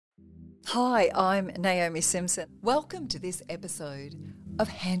Hi, I'm Naomi Simpson. Welcome to this episode of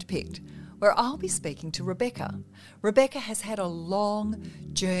Handpicked, where I'll be speaking to Rebecca. Rebecca has had a long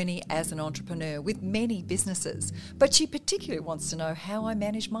journey as an entrepreneur with many businesses, but she particularly wants to know how I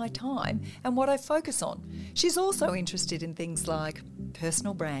manage my time and what I focus on. She's also interested in things like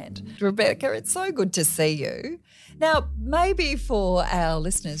personal brand. Rebecca, it's so good to see you. Now, maybe for our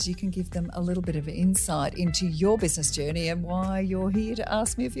listeners, you can give them a little bit of insight into your business journey and why you're here to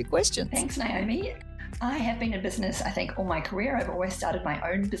ask me a few questions. Thanks, Naomi. I have been in business, I think, all my career. I've always started my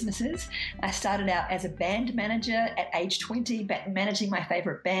own businesses. I started out as a band manager at age 20, managing my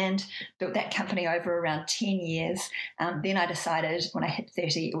favourite band, built that company over around 10 years. Then I decided when I hit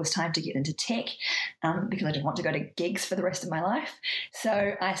 30, it was time to get into tech because I didn't want to go to gigs for the rest of my life.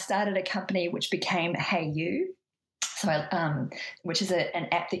 So I started a company which became Hey You. Which is an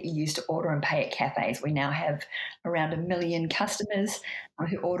app that you use to order and pay at cafes. We now have around 1 million customers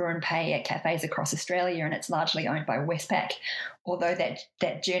who order and pay at cafes across Australia, and it's largely owned by Westpac. Although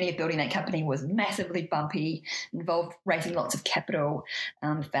that journey of building that company was massively bumpy, involved raising lots of capital,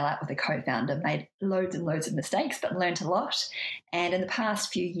 fell out with a co-founder, made loads and loads of mistakes, but learned a lot. And in the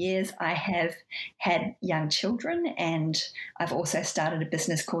past few years, I have had young children, and I've also started a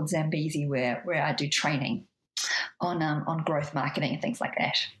business called Zambezi where I do training on growth marketing and things like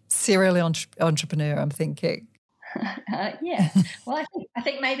that. Serial entrepreneur, I'm thinking. Yeah. Well, I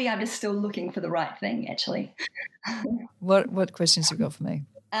think maybe I'm just still looking for the right thing, actually. What questions have you got for me?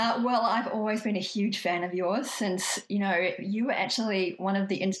 Well, I've always been a huge fan of yours since, you were actually one of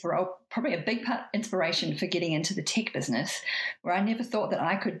the probably a big part inspiration for getting into the tech business, where I never thought that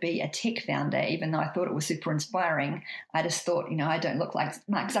I could be a tech founder, even though I thought it was super inspiring. I just thought, I don't look like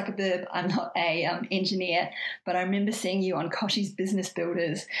Mark Zuckerberg. I'm not a engineer, but I remember seeing you on Koshi's Business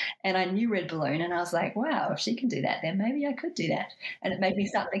Builders, and I knew Red Balloon, and I was like, wow, if she can do that, then maybe I could do that. And it made me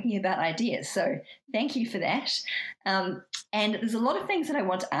start thinking about ideas. So thank you for that. And there's a lot of things that I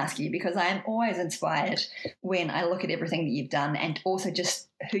want to ask you because I am always inspired when I look at everything that you've done and also just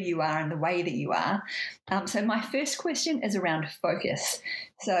who you are and the way that you are. So my first question is around focus.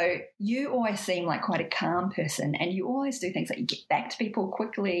 So you always seem like quite a calm person and you always do things like you get back to people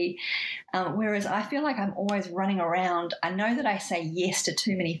quickly, whereas I feel like I'm always running around. I know that I say yes to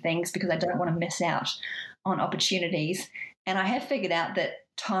too many things because I don't want to miss out on opportunities. And I have figured out that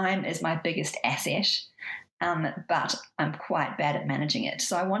time is my biggest asset. But I'm quite bad at managing it.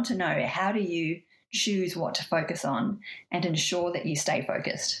 So I want to know, how do you choose what to focus on and ensure that you stay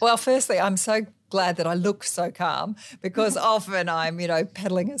focused? Well, firstly, I'm so glad that I look so calm because often I'm,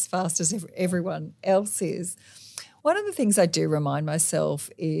 pedaling as fast as everyone else is. One of the things I do remind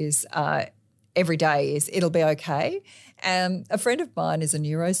myself is every day is it'll be okay. A friend of mine is a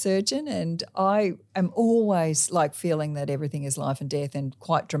neurosurgeon and I am always like feeling that everything is life and death and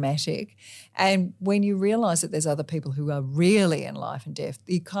quite dramatic. And when you realise that there's other people who are really in life and death,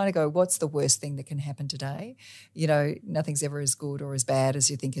 you kind of go, what's the worst thing that can happen today? Nothing's ever as good or as bad as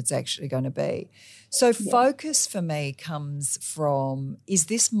you think it's actually going to be. So focus for me comes from, is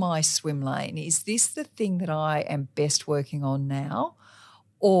this my swim lane? Is this the thing that I am best working on now?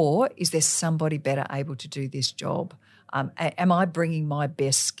 Or is there somebody better able to do this job? Am I bringing my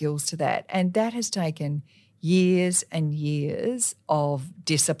best skills to that? And that has taken years and years of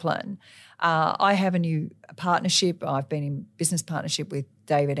discipline. I have a new partnership. I've been in business partnership with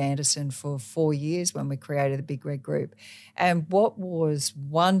David Anderson for 4 years when we created the Big Red Group. And what was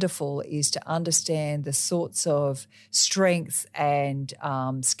wonderful is to understand the sorts of strengths and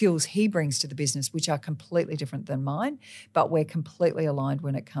skills he brings to the business, which are completely different than mine, but we're completely aligned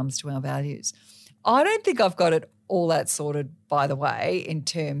when it comes to our values. I don't think I've got it all that sorted, by the way, in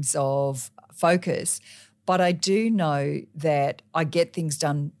terms of focus, but I do know that I get things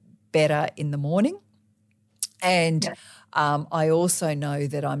done better in the morning. And I also know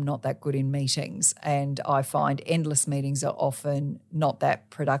that I'm not that good in meetings and I find endless meetings are often not that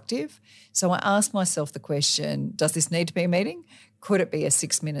productive. So I ask myself the question, does this need to be a meeting? Could it be a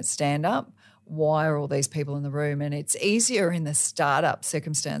 6-minute stand-up? Why are all these people in the room? And it's easier in the startup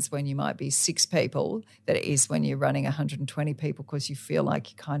circumstance when you might be 6 people than it is when you're running 120 people because you feel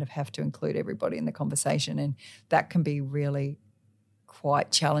like you kind of have to include everybody in the conversation, and that can be really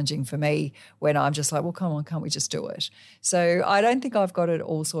quite challenging for me when I'm just like, well, come on, can't we just do it? So I don't think I've got it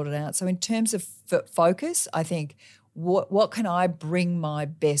all sorted out. So in terms of focus, I think what can I bring my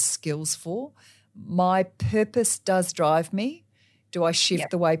best skills for? My purpose does drive me. Do I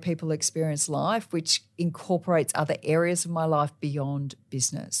shift the way people experience life, which incorporates other areas of my life beyond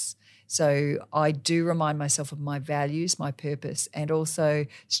business? So I do remind myself of my values, my purpose, and also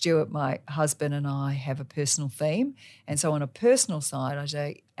Stuart, my husband, and I have a personal theme. And so on a personal side, I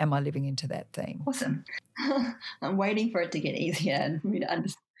say, am I living into that theme? Awesome. I'm waiting for it to get easier and for me to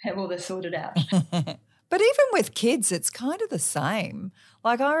have all this sorted out. But even with kids, it's kind of the same.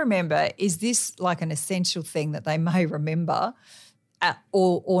 Like I remember, is this like an essential thing that they may remember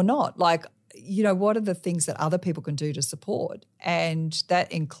or not? Like, what are the things that other people can do to support? And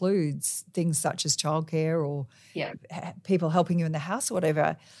that includes things such as childcare or people helping you in the house or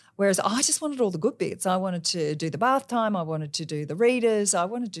whatever. Whereas I just wanted all the good bits. I wanted to do the bath time. I wanted to do the readers. I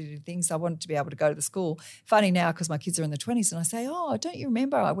wanted to do things. I wanted to be able to go to the school. Funny now because my kids are in their 20s and I say, oh, don't you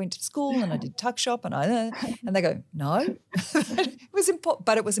remember I went to school and I did tuck shop and they go, no. It was important,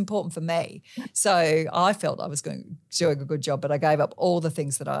 but it was important for me. So I felt I was doing a good job, but I gave up all the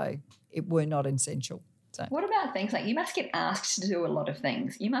things that were not essential. So. What about things like you must get asked to do a lot of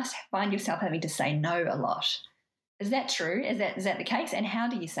things. You must find yourself having to say no a lot. Is that true? Is that the case? And how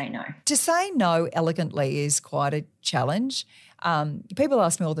do you say no? To say no elegantly is quite a challenge. People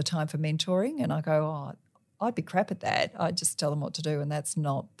ask me all the time for mentoring and I go, oh, I'd be crap at that. I just tell them what to do and that's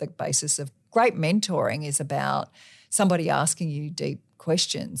not the basis of great mentoring. Is about somebody asking you deep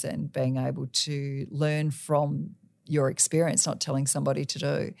questions and being able to learn from your experience, not telling somebody to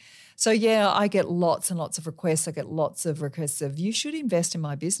do. So, I get lots and lots of requests. I get lots of requests of you should invest in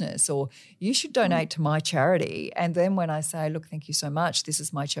my business or you should donate to my charity. And then when I say, look, thank you so much, this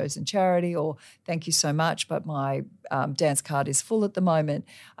is my chosen charity, or thank you so much, but my dance card is full at the moment,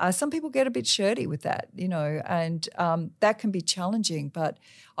 some people get a bit shirty with that, and that can be challenging. But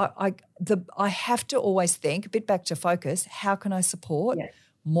I have to always think, a bit back to focus, how can I support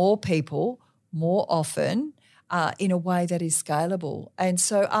more people more often in a way that is scalable? And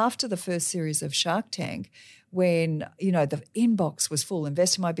so after the first series of Shark Tank, when, the inbox was full,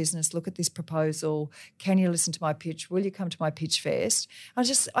 invest in my business, look at this proposal, can you listen to my pitch, will you come to my pitch fest? I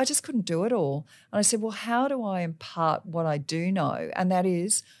just couldn't do it all. And I said, well, how do I impart what I do know? And that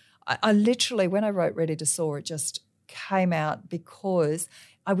is, I literally, when I wrote Ready to Soar, it just came out because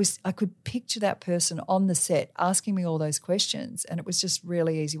I could picture that person on the set asking me all those questions, and it was just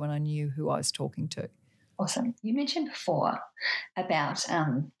really easy when I knew who I was talking to. Awesome. You mentioned before about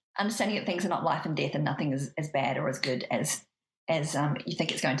understanding that things are not life and death and nothing is as bad or as good as you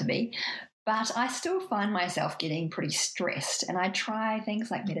think it's going to be. But I still find myself getting pretty stressed, and I try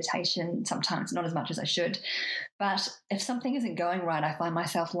things like meditation, sometimes not as much as I should. But if something isn't going right, I find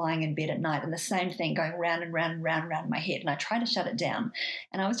myself lying in bed at night and the same thing going round and round and round and round in my head, and I try to shut it down.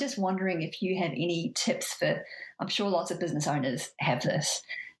 And I was just wondering if you have any tips for, I'm sure lots of business owners have this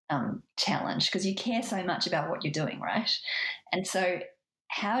challenge because you care so much about what you're doing, right? And so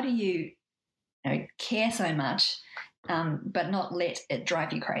how do you care so much but not let it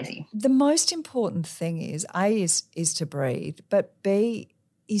drive you crazy? The most important thing is A is to breathe, but B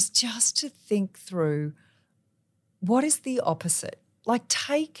is just to think through what is the opposite. Like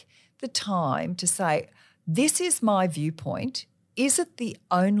take the time to say, this is my viewpoint. Is it the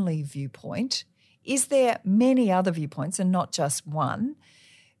only viewpoint? Is there many other viewpoints and not just one?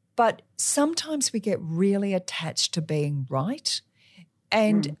 But sometimes we get really attached to being right.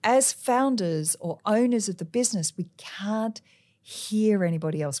 And as founders or owners of the business, we can't hear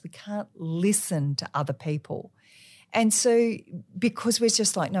anybody else. We can't listen to other people. And so because we're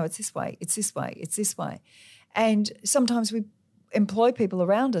just like, no, it's this way, it's this way, it's this way. And sometimes we employ people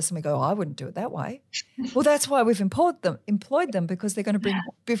around us and we go, oh, I wouldn't do it that way. Well, that's why we've employed them because they're going to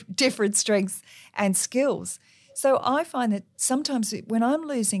bring different strengths and skills. So I find that sometimes when I'm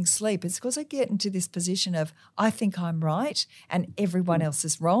losing sleep, it's because I get into this position of I think I'm right and everyone else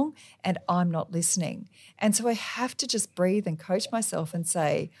is wrong and I'm not listening. And so I have to just breathe and coach myself and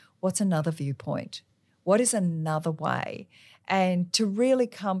say, what's another viewpoint? What is another way? And to really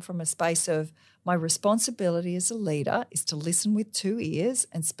come from a space of my responsibility as a leader is to listen with two ears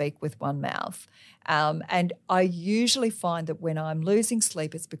and speak with one mouth. And I usually find that when I'm losing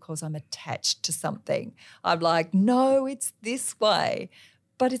sleep, it's because I'm attached to something. I'm like, no, it's this way.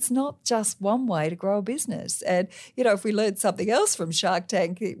 But it's not just one way to grow a business. And, if we learned something else from Shark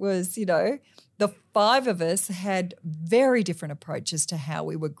Tank, it was, the 5 of us had very different approaches to how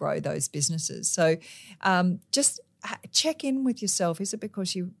we would grow those businesses. So just check in with yourself. Is it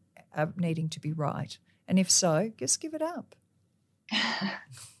because you are needing to be right? And if so, just give it up.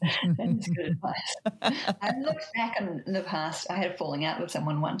 That is good advice. I've looked back in the past. I had a falling out with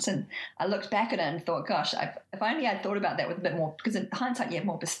someone once, and I looked back at it and thought, gosh, if only I'd thought about that with a bit more, because in hindsight, you have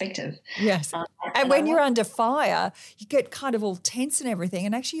more perspective. Yes. And when you're under fire, you get kind of all tense and everything,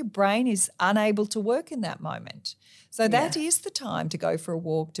 and actually your brain is unable to work in that moment. So that is the time to go for a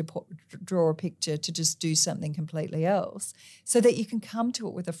walk, to draw a picture, to just do something completely else so that you can come to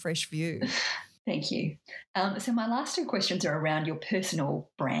it with a fresh view. Thank you. So my last two questions are around your personal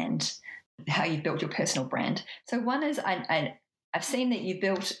brand, how you've built your personal brand. So one is I've seen that you've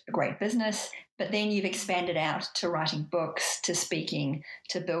built a great business, but then you've expanded out to writing books, to speaking,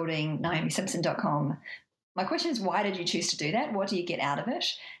 to building NaomiSimpson.com. My question is, why did you choose to do that? What do you get out of it?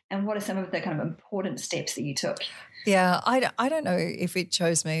 And what are some of the kind of important steps that you took? Yeah, I don't know if it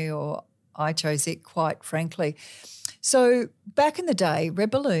chose me or I chose it, quite frankly. So back in the day, Red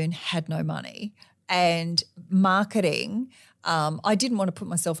Balloon had no money, and marketing, I didn't want to put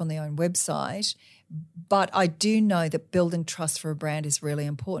myself on the own website, but I do know that building trust for a brand is really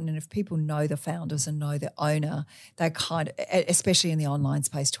important. And if people know the founders and know the owner, they kind of, especially in the online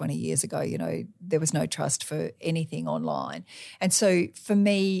space 20 years ago, there was no trust for anything online. And so for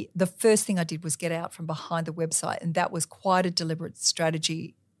me, the first thing I did was get out from behind the website, and that was quite a deliberate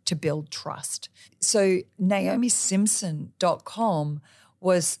strategy to build trust. So NaomiSimpson.com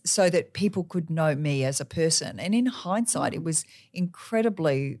was so that people could know me as a person. And in hindsight, it was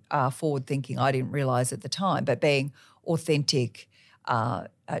incredibly forward-thinking. I didn't realise at the time, but being authentic,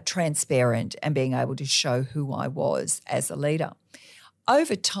 transparent, and being able to show who I was as a leader.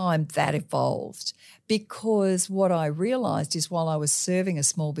 Over time, that evolved, because what I realised is while I was serving a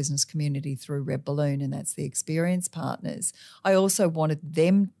small business community through Red Balloon, and that's the experience partners, I also wanted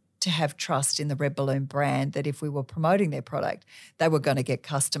them to have trust in the Red Balloon brand, that if we were promoting their product, they were going to get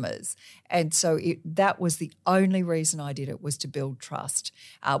customers. And so that was the only reason I did it, was to build trust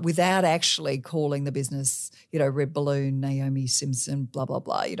without actually calling the business, Red Balloon, Naomi Simpson, blah, blah,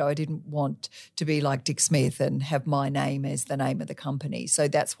 blah. I didn't want to be like Dick Smith and have my name as the name of the company. So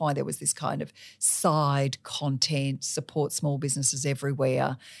that's why there was this kind of side content, support small businesses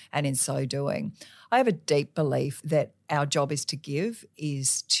everywhere. And in so doing, I have a deep belief that our job is to give,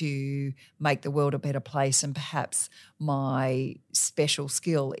 is to make the world a better place, and perhaps my special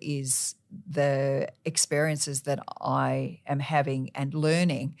skill is the experiences that I am having and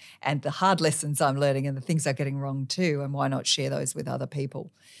learning, and the hard lessons I'm learning, and the things I'm getting wrong too, and why not share those with other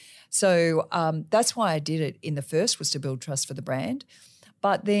people? So that's why I did it in the first, was to build trust for the brand.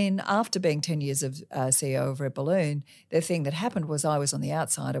 But then after being 10 years of CEO of Red Balloon, the thing that happened was I was on the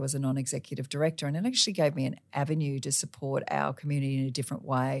outside. I was a non-executive director, and it actually gave me an avenue to support our community in a different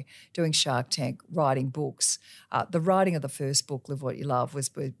way, doing Shark Tank, writing books. The writing of the first book, Live What You Love, was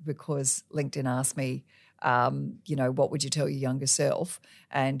because LinkedIn asked me, what would you tell your younger self?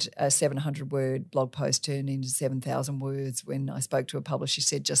 And a 700-word blog post turned into 7,000 words. When I spoke to a publisher, she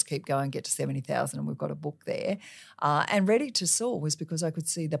said, just keep going, get to 70,000, and we've got a book there. And Ready to Soar was because I could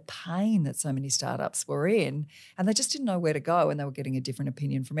see the pain that so many startups were in, and they just didn't know where to go, and they were getting a different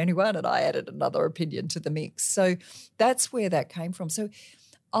opinion from anyone, and I added another opinion to the mix. So that's where that came from. So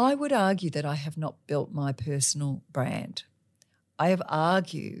I would argue that I have not built my personal brand. I have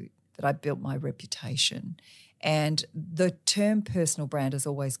argued that I built my reputation. And the term personal brand has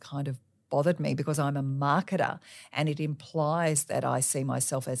always kind of bothered me, because I'm a marketer, and it implies that I see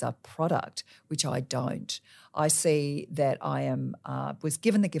myself as a product, which I don't. I see that I was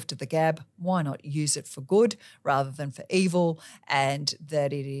given the gift of the gab. Why not use it for good rather than for evil? And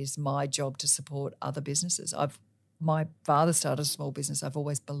that it is my job to support other businesses. My father started a small business. I've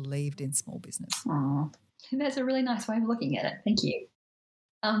always believed in small business. Oh, that's a really nice way of looking at it. Thank you.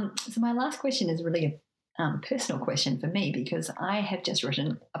 So my last question is really a personal question for me, because I have just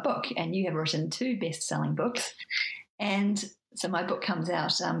written a book, and you have written 2 best-selling books. And so my book comes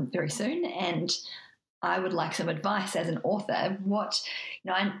out very soon, and I would like some advice as an author.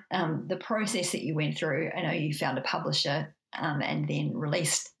 The process that you went through, I know you found a publisher and then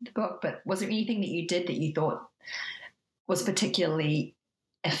released the book, but was there anything that you did that you thought was particularly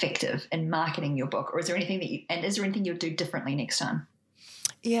effective in marketing your book? Or is there anything is there anything you'll do differently next time?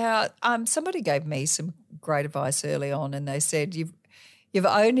 Yeah, somebody gave me some great advice early on, and they said you've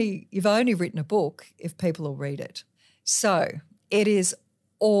only written a book if people will read it. So it is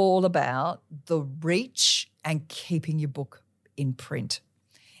all about the reach and keeping your book in print.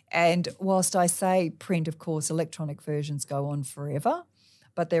 And whilst I say print, of course, electronic versions go on forever,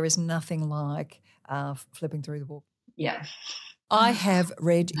 but there is nothing like flipping through the book. Yeah. I have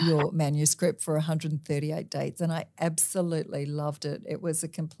read your manuscript for 138 Dates and I absolutely loved it. It was a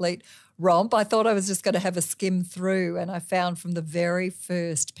complete romp. I thought I was just going to have a skim through, and I found from the very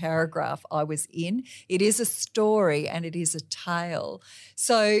first paragraph I was in, it is a story and it is a tale.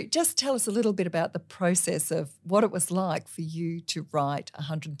 So just tell us a little bit about the process of what it was like for you to write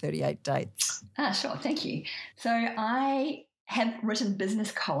 138 Dates. Sure, thank you. So I have written business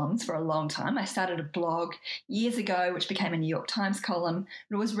columns for a long time. I started a blog years ago, which became a New York Times column.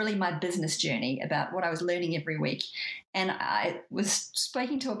 It was really my business journey about what I was learning every week. And I was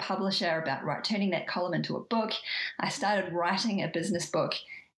speaking to a publisher about turning that column into a book. I started writing a business book,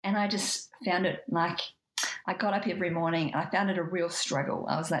 and I just found it like, I got up every morning and I found it a real struggle.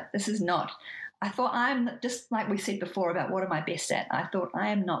 I was like, I thought, I'm just like we said before about what am I best at. I thought I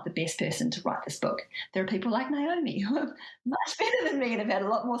am not the best person to write this book. There are people like Naomi who are much better than me and have had a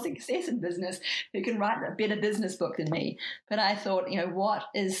lot more success in business, who can write a better business book than me. But I thought,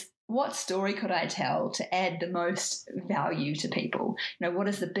 what story could I tell to add the most value to people? What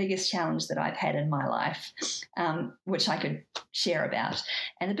is the biggest challenge that I've had in my life, which I could share about?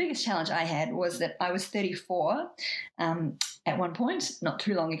 And the biggest challenge I had was that I was 34 at one point, not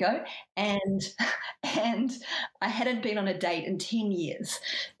too long ago, and I hadn't been on a date in 10 years.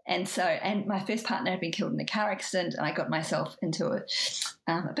 And my first partner had been killed in a car accident, and I got myself into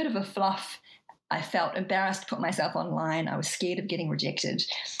a bit of a fluff. I felt embarrassed to put myself online. I was scared of getting rejected,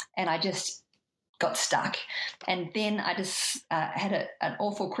 and I just got stuck. And then I just had an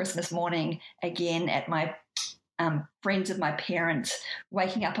awful Christmas morning again at my friends of my parents,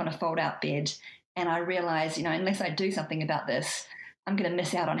 waking up on a fold-out bed, and I realized, unless I do something about this, I'm going to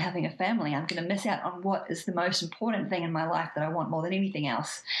miss out on having a family. I'm going to miss out on what is the most important thing in my life that I want more than anything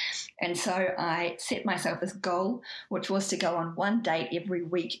else. And so I set myself this goal, which was to go on one date every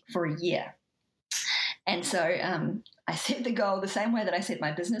week for a year. And so I set the goal the same way that I set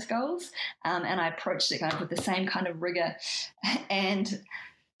my business goals, and I approached it kind of with the same kind of rigor. And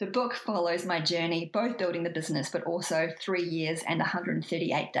the book follows my journey, both building the business, but also 3 years and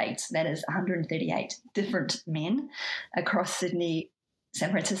 138 dates. That is 138 different men across Sydney, San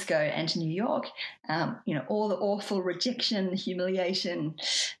Francisco, and New York. All the awful rejection, humiliation,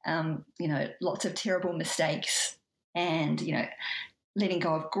 lots of terrible mistakes, and, letting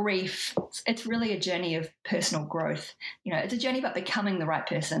go of grief. It's really a journey of personal growth. It's a journey about becoming the right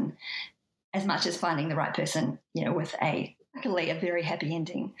person as much as finding the right person, with luckily a very happy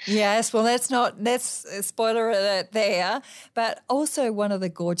ending. Yes, well, that's a spoiler alert there. But also one of the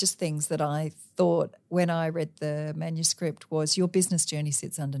gorgeous things that I thought when I read the manuscript was your business journey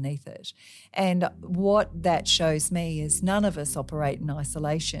sits underneath it. And what that shows me is none of us operate in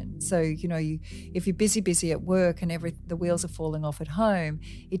isolation. So, if you're busy at work and the wheels are falling off at home,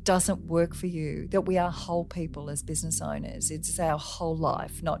 it doesn't work for you. That we are whole people as business owners. It's our whole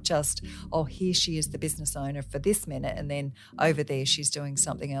life, not just, here she is the business owner for this minute and then over there she's doing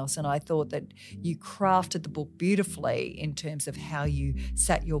something else. And I thought that you crafted the book beautifully in terms of how you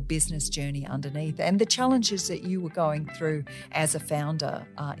sat your business journey underneath and the challenges that you were going through as a founder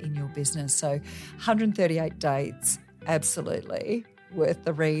in your business. So 138 Dates, absolutely worth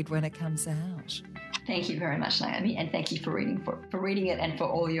the read when it comes out. Thank you very much, Naomi, and thank you for reading it and for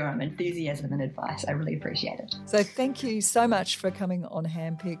all your enthusiasm and advice. I really appreciate it. So thank you so much for coming on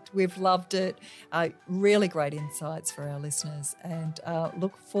Handpicked. We've loved it. Really great insights for our listeners, and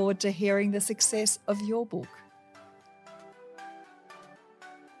look forward to hearing the success of your book.